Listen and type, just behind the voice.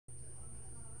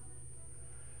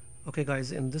Okay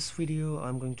guys, in this video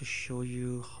I'm going to show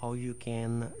you how you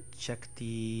can check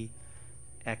the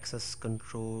access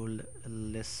control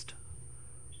list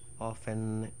of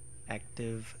an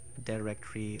Active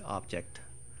Directory object.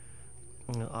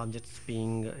 Objects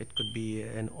being, it could be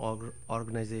an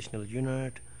organizational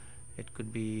unit, it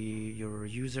could be your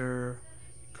user,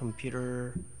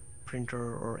 computer,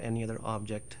 printer, or any other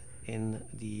object in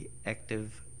the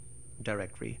Active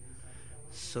Directory.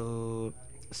 So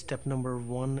step number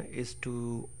one is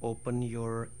to open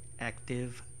your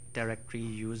Active Directory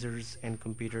users and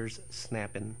computers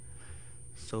snap-in.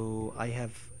 So I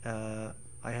have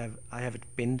it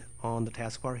pinned on the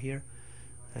taskbar here,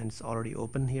 and it's already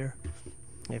open here.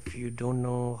 If you don't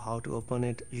know how to open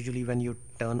it, usually when you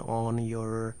turn on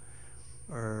your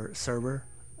server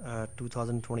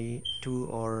 2022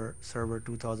 or server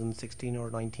 2016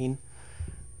 or 19,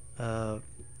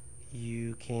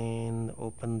 you can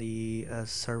open the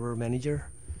server manager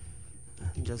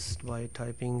just by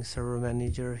typing server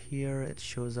manager here. It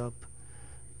shows up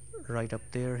right up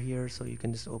there here, so you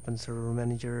can just open server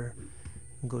manager,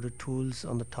 go to tools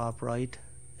on the top right,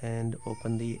 and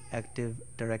open the Active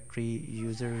Directory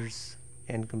users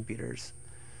and computers.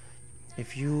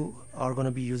 If you are going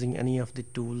to be using any of the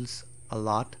tools a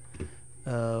lot,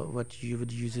 what you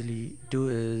would usually do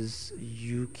is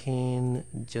you can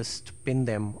just pin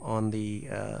them on the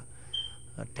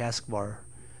taskbar.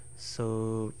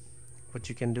 So what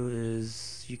you can do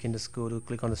is you can just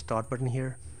click on the start button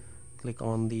here, click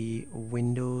on the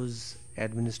Windows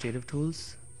administrative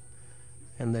tools,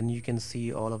 and then you can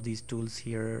see all of these tools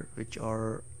here which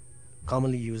are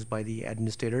commonly used by the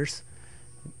administrators,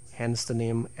 hence the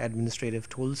name administrative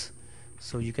tools.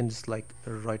 So you can just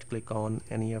right click on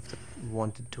any of the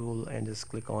wanted tool and just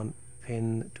click on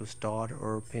pin to start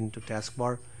or pin to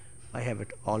taskbar. I have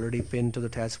it already pinned to the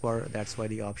taskbar, that's why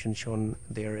the option shown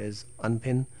there is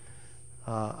unpin.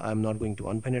 I'm not going to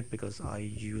unpin it because I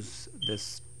use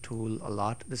this tool a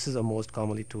lot. This is a most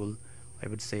commonly tool, I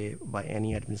would say, by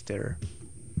any administrator.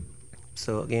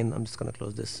 So again, I'm just going to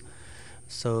close this.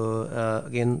 So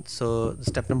so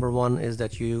step number one is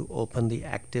that you open the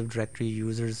Active Directory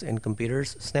users and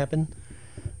computers snap-in,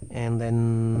 and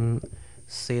then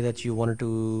say that you wanted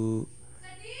to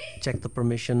check the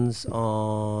permissions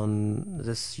on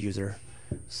this user.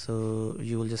 So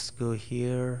you will just go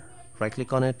here, right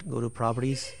click on it, go to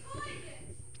properties,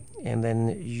 and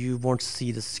then you won't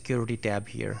see the security tab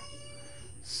here.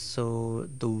 So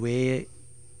the way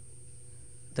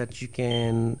that you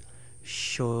can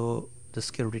show the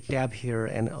security tab here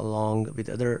and along with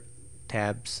other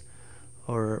tabs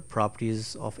or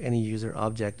properties of any user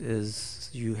object is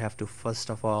you have to first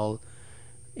of all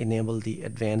enable the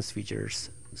advanced features.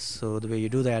 So the way you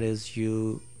do that is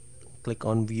you click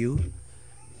on view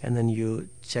and then you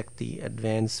check the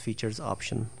advanced features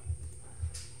option.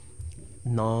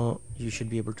 Now you should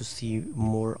be able to see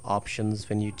more options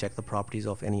when you check the properties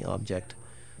of any object.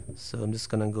 So I'm just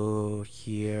gonna go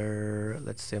here.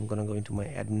 Let's say I'm gonna go into my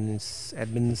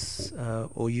admins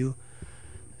OU,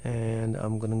 and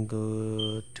I'm gonna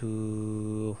go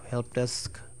to help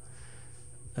desk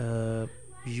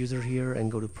user here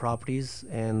and go to properties,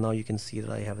 and now you can see that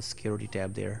I have a security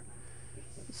tab there.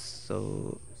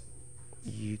 So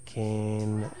you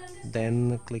can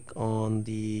then click on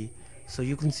so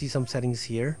you can see some settings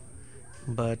here,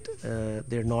 but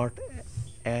they're not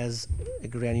as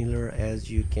granular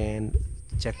as you can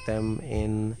check them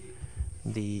in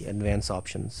the advanced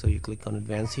option. So you click on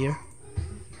advanced here,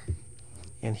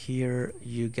 and here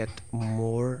you get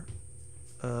more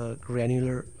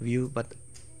granular view, but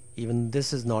even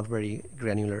this is not very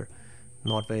granular,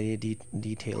 not very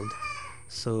detailed.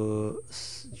 So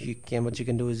what you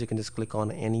can do is you can just click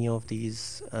on any of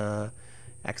these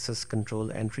access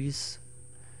control entries.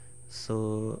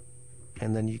 So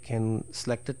and then you can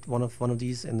select it, one of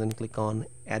these, and then click on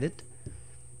edit,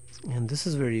 and this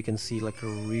is where you can see like a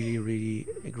really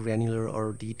granular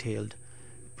or detailed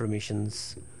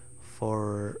permissions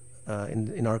for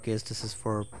in our case this is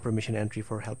for permission entry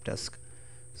for help desk.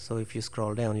 So if you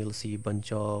scroll down, you'll see a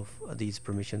bunch of these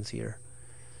permissions here.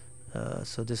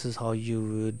 So this is how you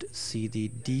would see the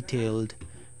detailed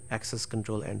access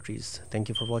control entries. Thank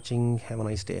you for watching. Have a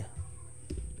nice day.